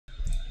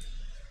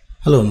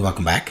Hello and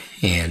welcome back,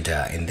 and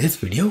in this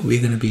video we're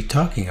going to be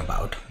talking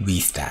about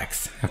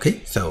VStacks.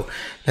 Okay, so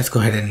let's go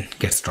ahead and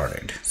get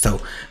started.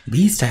 So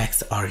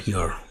VStacks are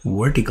your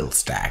vertical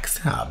stacks.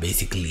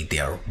 Basically they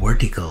are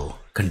vertical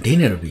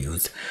container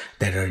views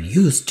that are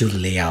used to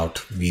lay out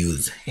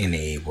views in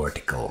a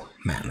vertical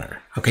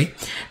manner. Okay,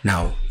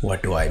 now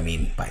what do I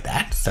mean by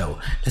that? So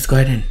let's go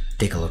ahead and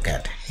take a look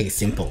at a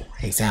simple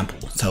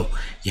example. So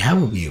you have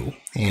a view,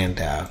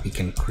 and we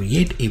can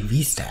create a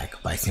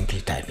VStack by simply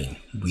typing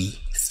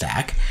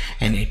VStack,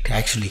 and it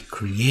actually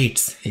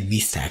creates a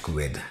VStack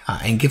with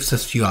and gives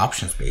us few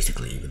options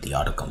basically with the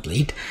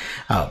autocomplete.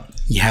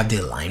 You have the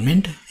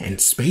alignment and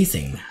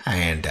spacing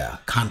and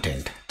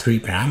content, 3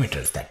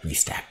 parameters that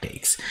VStack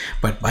takes.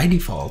 But by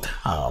default,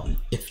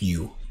 if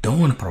you don't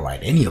want to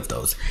provide any of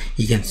those,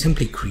 you can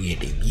simply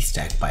create a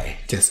VStack by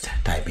just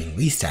typing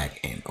VStack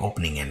and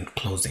opening and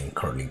closing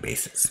curly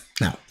braces.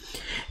 Now,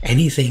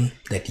 anything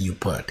that you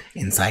put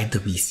inside the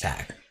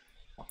VStack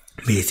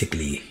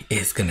basically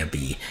is going to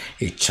be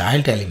a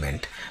child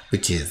element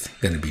which is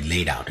going to be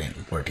laid out in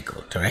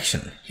vertical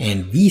direction,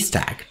 and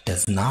VStack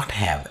does not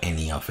have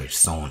any of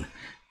its own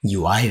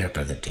UI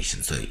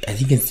representation. So as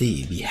you can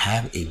see, we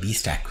have a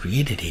VStack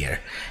created here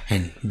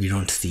and we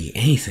don't see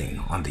anything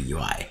on the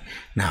UI.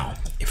 Now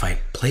if I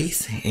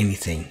place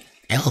anything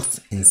else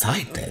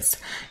inside this,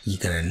 you're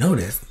gonna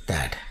notice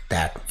that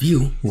that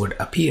view would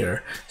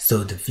appear.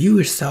 So the view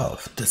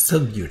itself, the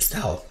subview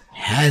itself,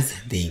 has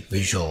the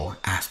visual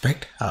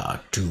aspect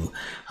to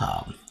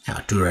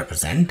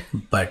represent,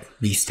 but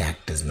VStack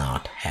does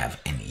not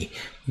have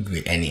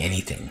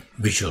anything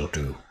visual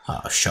to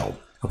show.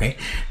 Okay,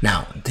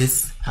 now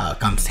this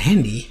comes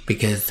handy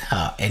because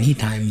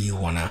anytime you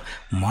want to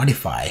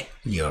modify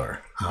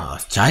your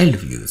child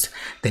views,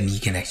 then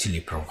you can actually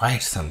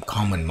provide some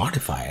common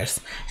modifiers,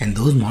 and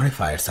those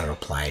modifiers are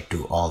applied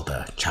to all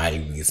the child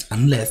views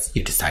unless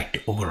you decide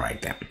to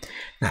override them.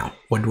 Now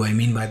what do I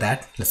mean by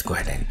that? Let's go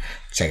ahead and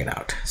check it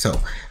out.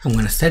 So I'm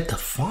going to set the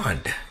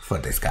font for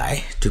this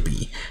guy to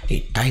be a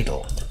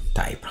title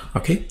type.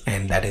 Okay,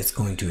 and that is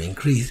going to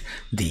increase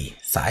the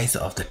size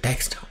of the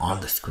text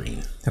on the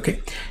screen.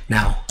 Okay,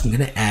 now I'm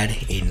gonna add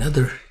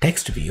another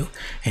text view,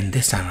 and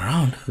this time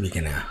around we're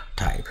gonna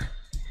type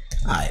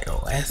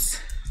iOS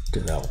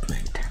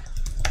development.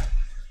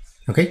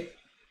 Okay,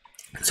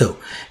 so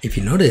if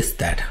you notice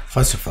that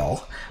first of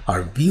all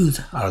our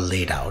views are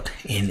laid out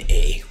in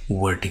a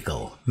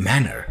vertical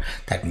manner,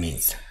 that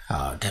means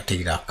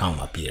devtech.com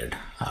appeared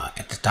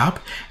at the top,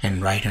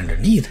 and right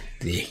underneath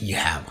you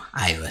have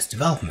iOS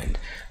development.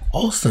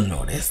 Also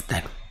notice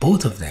that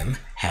both of them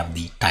have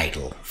the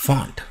title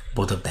font.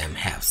 Both of them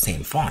have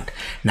same font.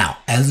 Now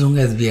as long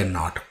as we are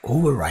not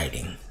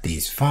overriding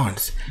these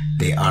fonts,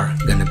 they are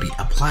going to be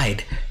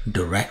applied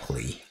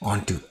directly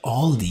onto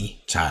all the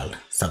child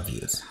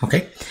subviews.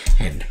 Okay,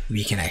 and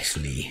we can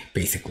actually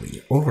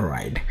basically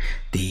override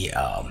the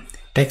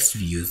text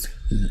views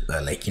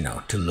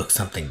to look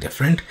something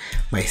different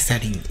by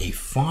setting a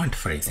font,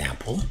 for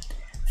example,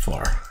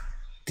 for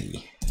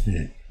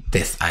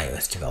this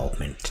iOS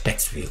development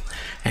text view,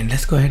 and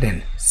let's go ahead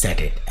and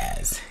set it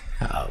as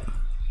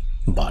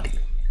body.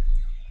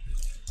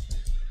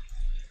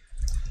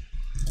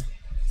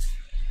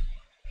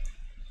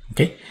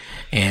 Okay,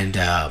 and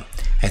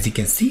as you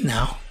can see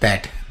now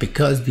that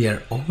because we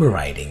are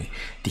overriding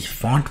the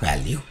font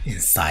value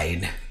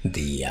inside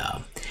the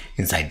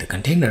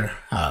container,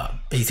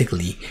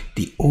 basically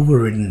the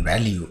overridden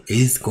value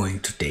is going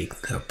to take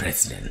the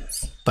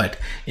precedence. But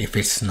if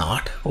it's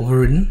not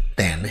overridden,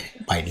 then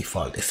by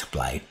default it's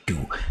applied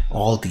to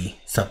all the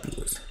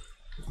subviews.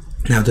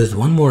 Now there's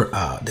one more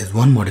there's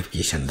one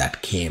modification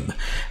that came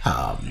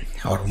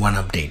or one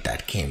update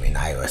that came in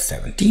iOS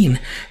 17,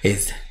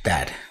 is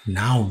that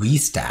now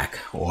VStack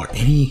or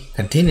any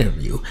container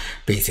view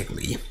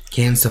basically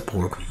can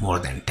support more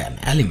than 10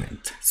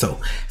 elements. So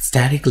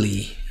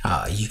statically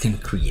you can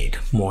create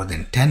more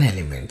than 10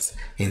 elements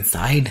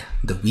inside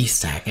the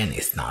VStack and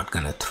it's not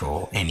gonna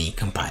throw any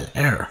compile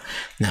error.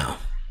 Now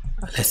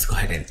let's go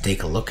ahead and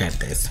take a look at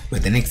this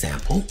with an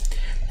example.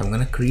 I'm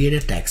going to create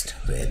a text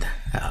with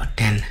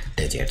 10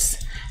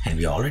 digits, and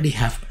we already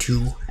have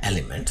 2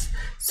 elements.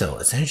 So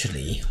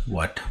essentially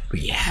what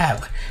we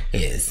have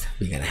is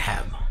we're going to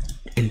have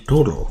in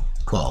total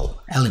 12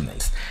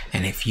 elements.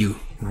 And if you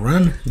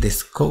run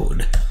this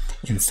code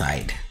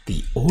inside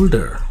the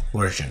older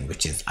version,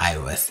 which is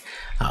iOS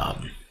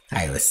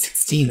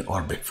 16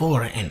 or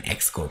before, and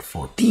Xcode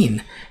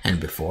 14 and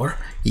before,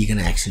 you can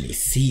actually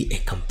see a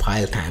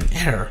compile time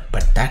error,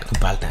 but that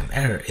compile time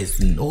error is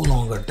no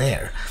longer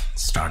there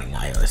starting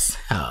iOS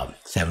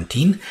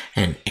 17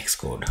 and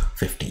Xcode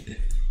 15.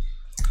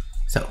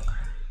 So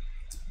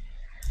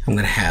I'm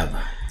gonna have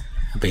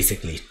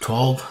basically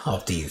 12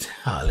 of these.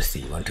 Let's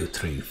see, 1 2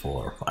 3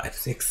 4 5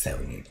 6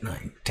 7 8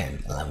 9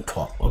 10 11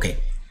 12. Okay,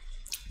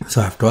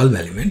 so I have 12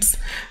 elements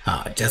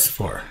just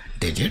for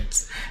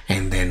digits,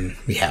 and then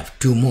we have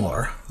 2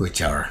 more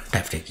which are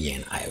devtech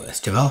and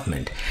iOS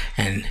development,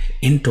 and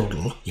in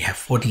total you have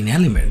 14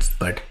 elements,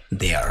 but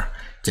they are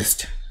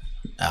just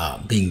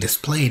being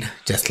displayed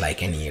just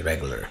like any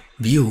regular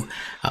view.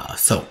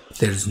 So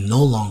there's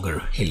no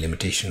longer a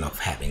limitation of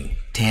having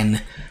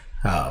 10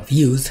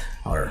 views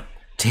or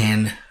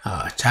 10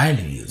 child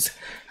views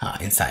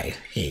inside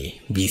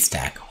a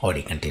VStack or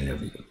a container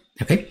view.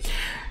 Okay.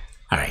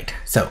 All right.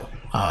 So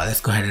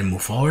let's go ahead and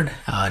move forward.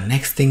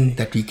 Next thing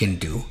that we can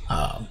do,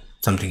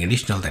 something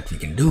additional that we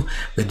can do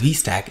with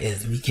VStack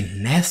is we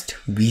can nest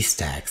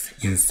VStacks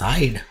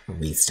inside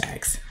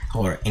VStacks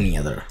or any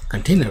other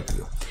container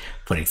view.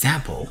 For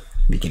example,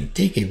 we can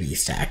take a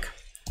VStack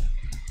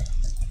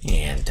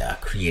and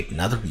create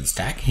another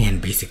VStack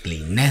and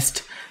basically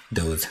nest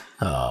those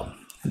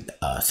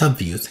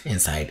subviews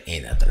inside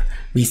another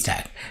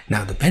VStack.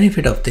 Now the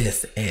benefit of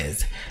this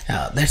is,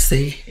 let's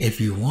say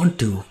if you want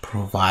to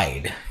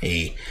provide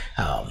a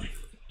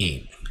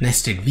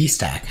nested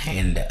VStack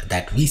and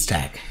that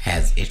VStack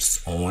has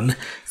its own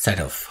set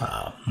of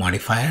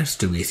modifiers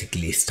to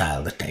basically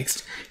style the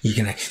text, you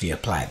can actually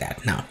apply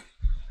that. Now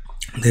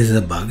this is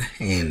a bug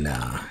in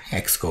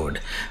Xcode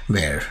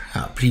where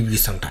preview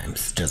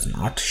sometimes does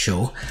not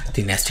show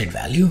the nested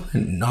value.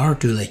 In order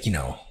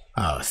to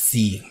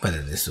see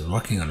whether this is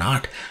working or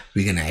not,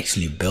 we're gonna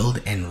actually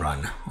build and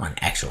run on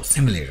actual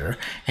simulator,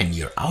 and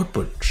your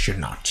output should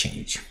not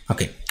change.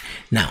 Okay,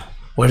 now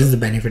what is the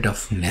benefit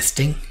of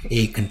nesting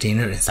a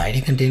container inside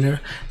a container?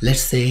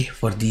 Let's say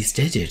for these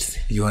digits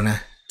you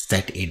wanna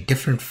set a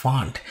different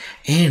font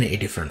and a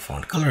different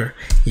font color.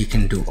 You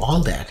can do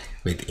all that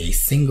with a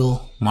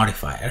single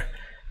modifier.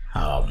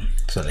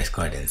 So let's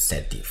go ahead and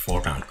set the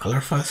foreground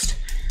color first,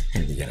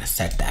 and we're gonna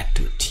set that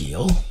to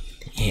teal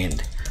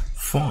and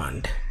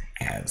font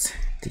as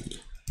the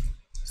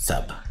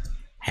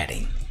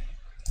subheading.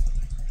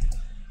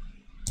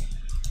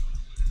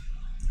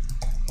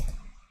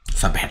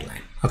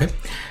 Subheadline. Okay,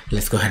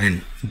 let's go ahead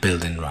and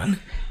build and run,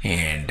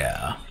 and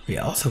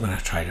we're also going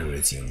to try to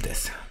resume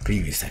this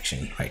preview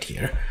section right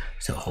here.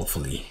 So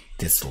hopefully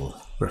this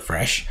will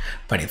refresh,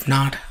 but if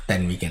not,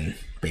 then we can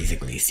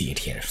basically see it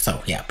here.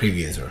 So yeah,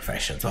 preview is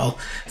refresh as well.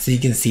 So you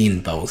can see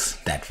in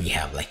both that we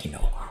have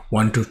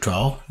 1 to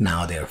 12.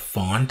 Now their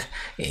font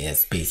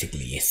is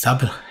basically a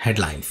sub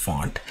headline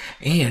font,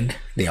 and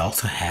they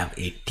also have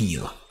a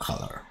teal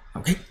color.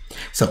 Okay,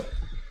 so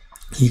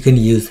you can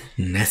use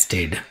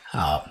nested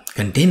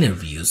container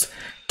views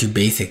to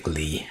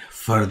basically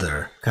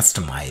further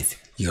customize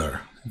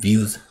your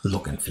views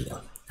look and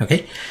feel.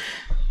 Okay.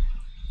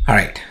 All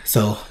right,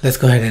 so let's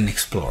go ahead and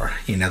explore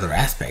another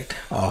aspect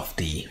of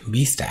the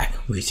VStack,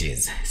 which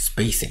is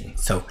spacing.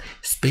 So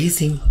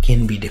spacing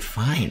can be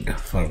defined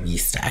for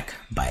VStack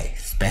by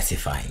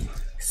specifying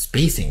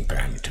spacing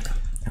parameter.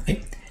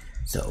 Okay,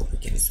 so we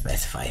can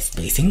specify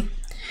spacing,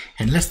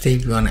 and let's say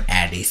we want to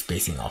add a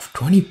spacing of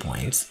 20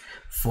 points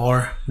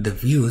for the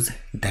views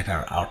that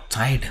are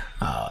outside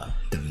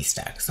the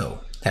VStack, so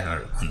that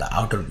are on the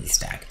outer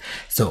VStack.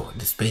 So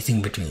the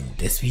spacing between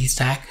this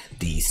VStack,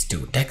 these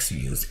two text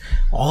views,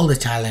 all the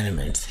child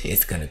elements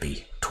is going to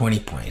be 20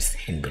 points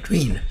in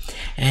between,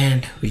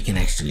 and we can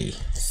actually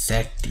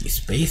set the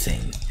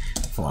spacing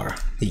for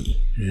the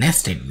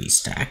nested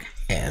VStack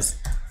as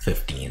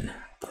 15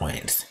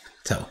 points.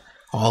 So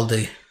all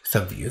the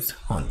subviews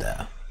on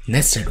the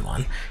nested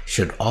one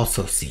should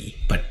also see,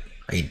 but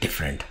a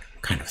different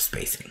kind of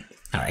spacing.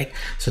 All right,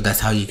 so that's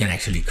how you can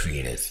actually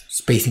create a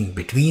spacing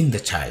between the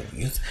child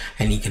views,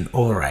 and you can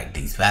override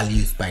these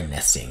values by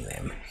nesting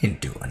them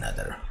into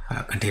another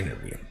container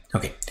view.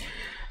 Okay,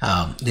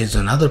 there's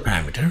another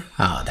parameter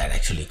that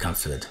actually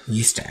comes with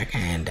VStack,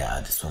 and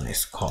this one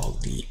is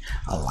called the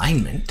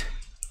alignment.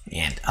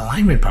 And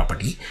alignment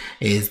property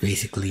is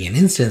basically an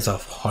instance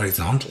of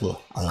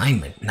horizontal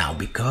alignment. Now,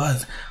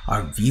 because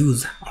our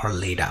views are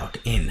laid out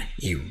in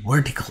a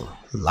vertical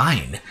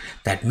line,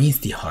 that means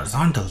the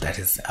horizontal that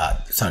is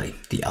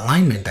the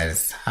alignment that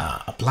is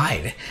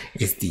applied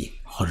is the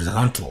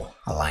horizontal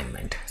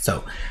alignment.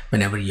 So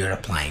whenever you're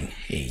applying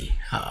a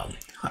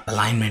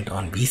alignment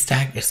on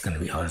VStack, it's going to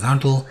be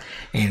horizontal,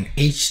 and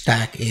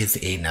HStack is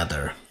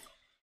another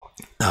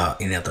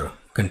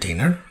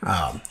container,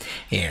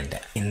 and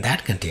in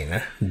that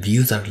container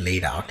views are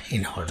laid out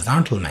in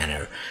horizontal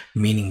manner,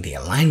 meaning the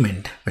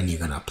alignment when you're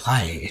going to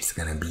apply it, it's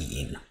going to be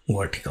in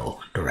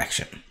vertical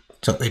direction.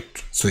 So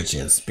it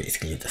switches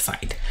basically the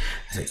side,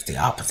 so it's the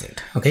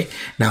opposite. Okay,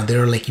 now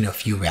there are a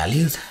few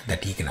values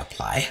that you can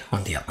apply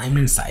on the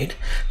alignment side.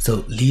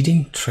 So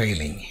leading,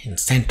 trailing, and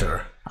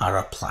center are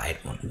applied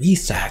on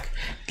VStack.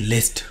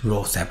 List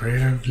row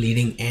separator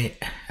leading and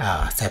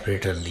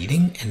separator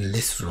leading, and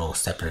list row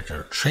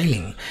separator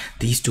trailing,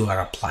 these two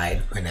are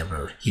applied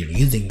whenever you're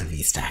using the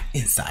VStack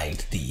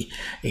inside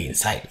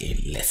a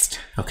list.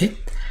 Okay,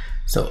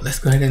 so let's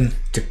go ahead and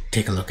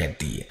take a look at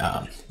the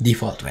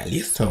default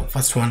values. So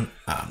first one,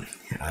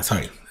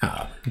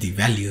 the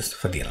values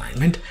for the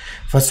alignment.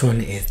 First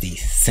one is the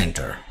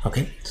center.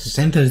 Okay, so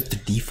center is the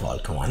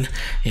default one,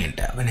 and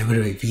whenever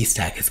a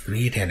VStack is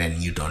created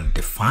and you don't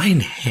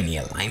define any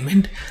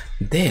alignment,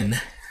 then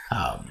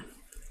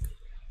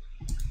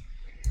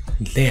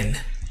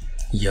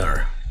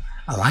your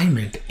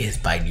alignment is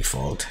by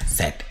default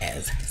set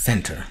as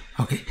center.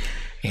 Okay,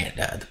 and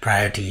the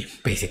priority,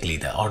 basically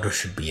the order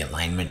should be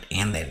alignment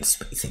and then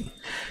spacing.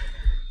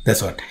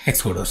 That's what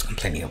Xcode was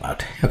complaining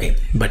about. Okay,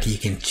 but you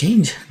can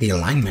change the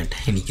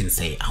alignment and you can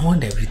say, I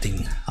want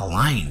everything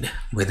aligned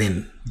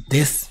within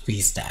this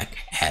VStack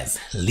as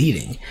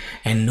leading.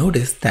 And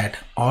notice that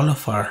all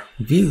of our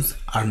views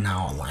are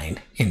now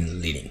aligned in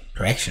leading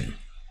direction.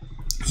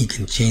 You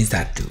can change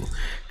that to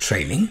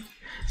trailing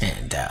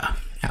and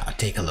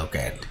take a look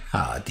at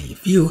the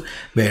view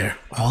where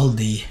all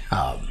the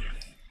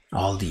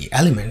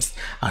elements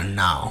are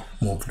now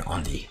moved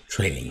on the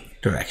trailing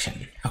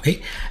direction.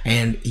 Okay,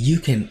 and you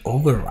can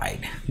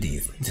override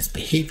this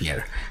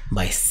behavior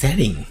by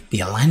setting the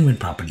alignment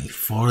property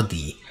for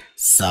the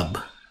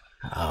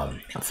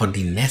for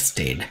the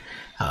nested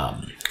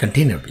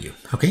container view.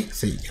 Okay,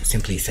 so you can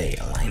simply say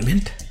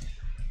alignment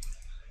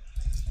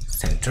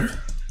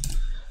center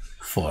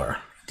for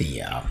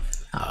the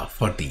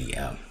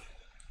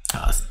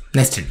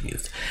nested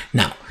views.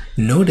 Now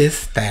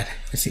notice that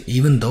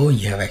even though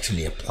you have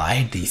actually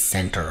applied the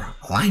center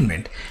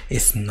alignment,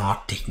 it's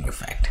not taking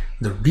effect.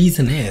 The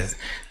reason is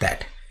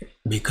that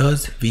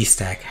because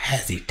VStack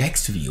has a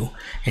text view,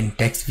 and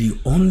text view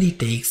only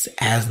takes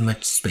as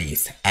much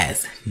space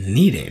as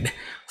needed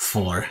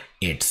for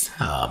its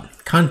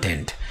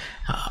content,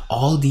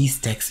 all these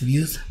text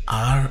views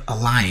are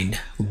aligned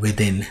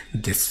within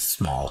this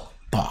small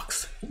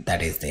box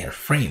that is their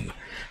frame.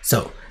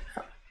 So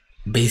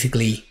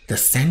basically the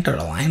center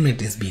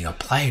alignment is being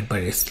applied,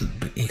 but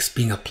it's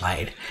being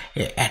applied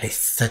at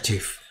such a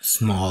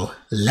small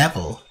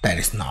level that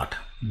is not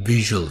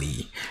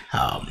visually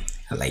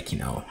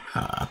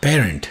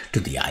apparent to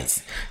the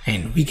eyes.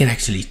 And we can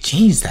actually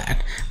change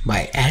that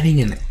by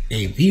adding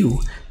a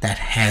view that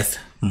has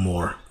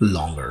more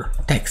longer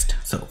text.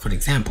 So for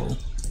example,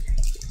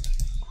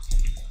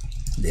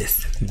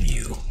 this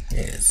view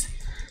is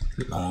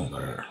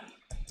longer.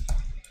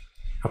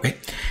 Okay,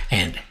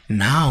 and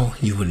now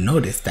you will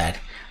notice that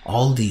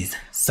all these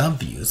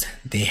subviews,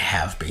 they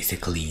have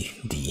basically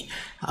the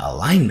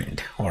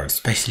alignment, or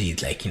especially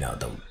like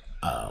the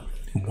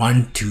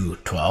 1 to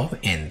 12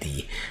 and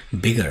the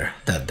bigger,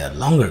 the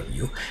longer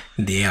view,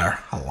 they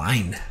are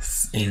aligned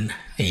in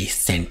a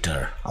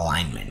center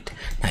alignment.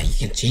 Now you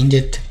can change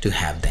it to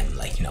have them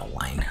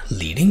line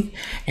leading,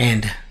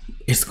 and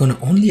it's going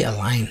to only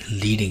align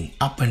leading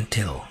up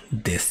until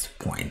this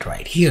point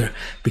right here,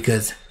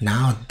 because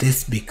now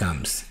this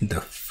becomes the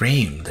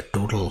frame, the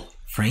total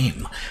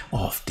frame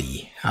of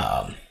the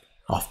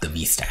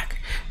VStack.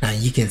 Now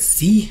you can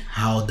see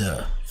how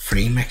the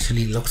frame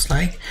actually looks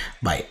like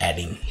by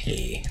adding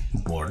a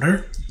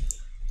border,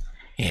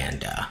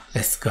 and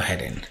let's go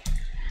ahead and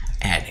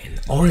add an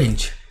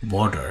orange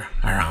border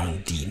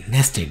around the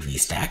nested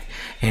VStack,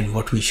 and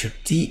what we should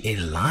see a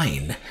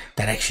line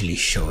that actually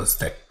shows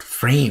that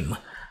frame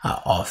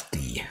of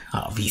the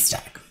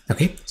VStack.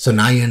 Okay, so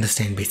now you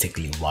understand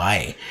basically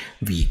why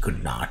we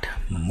could not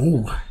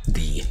move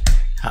the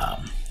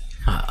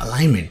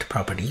alignment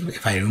property.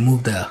 If I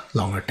remove the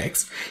longer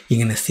text,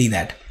 you're gonna see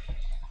that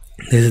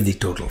this is the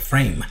total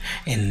frame.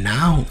 And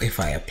now if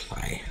I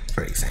apply,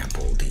 for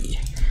example, the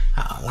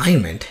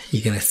alignment,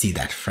 you're gonna see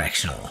that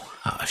fractional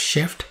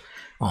shift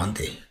on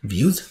the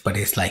views, but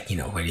it's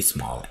very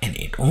small, and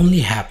it only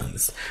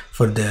happens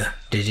for the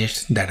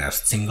digits that are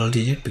single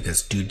digit,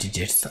 because 2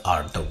 digits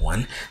are the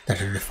one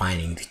that are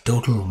defining the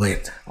total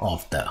width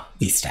of the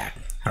VStack.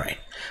 All right,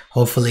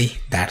 hopefully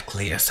that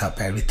clears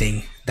up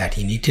everything that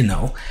you need to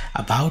know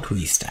about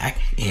VStack,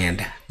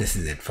 and this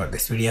is it for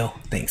this video.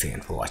 Thanks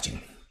again for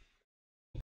watching.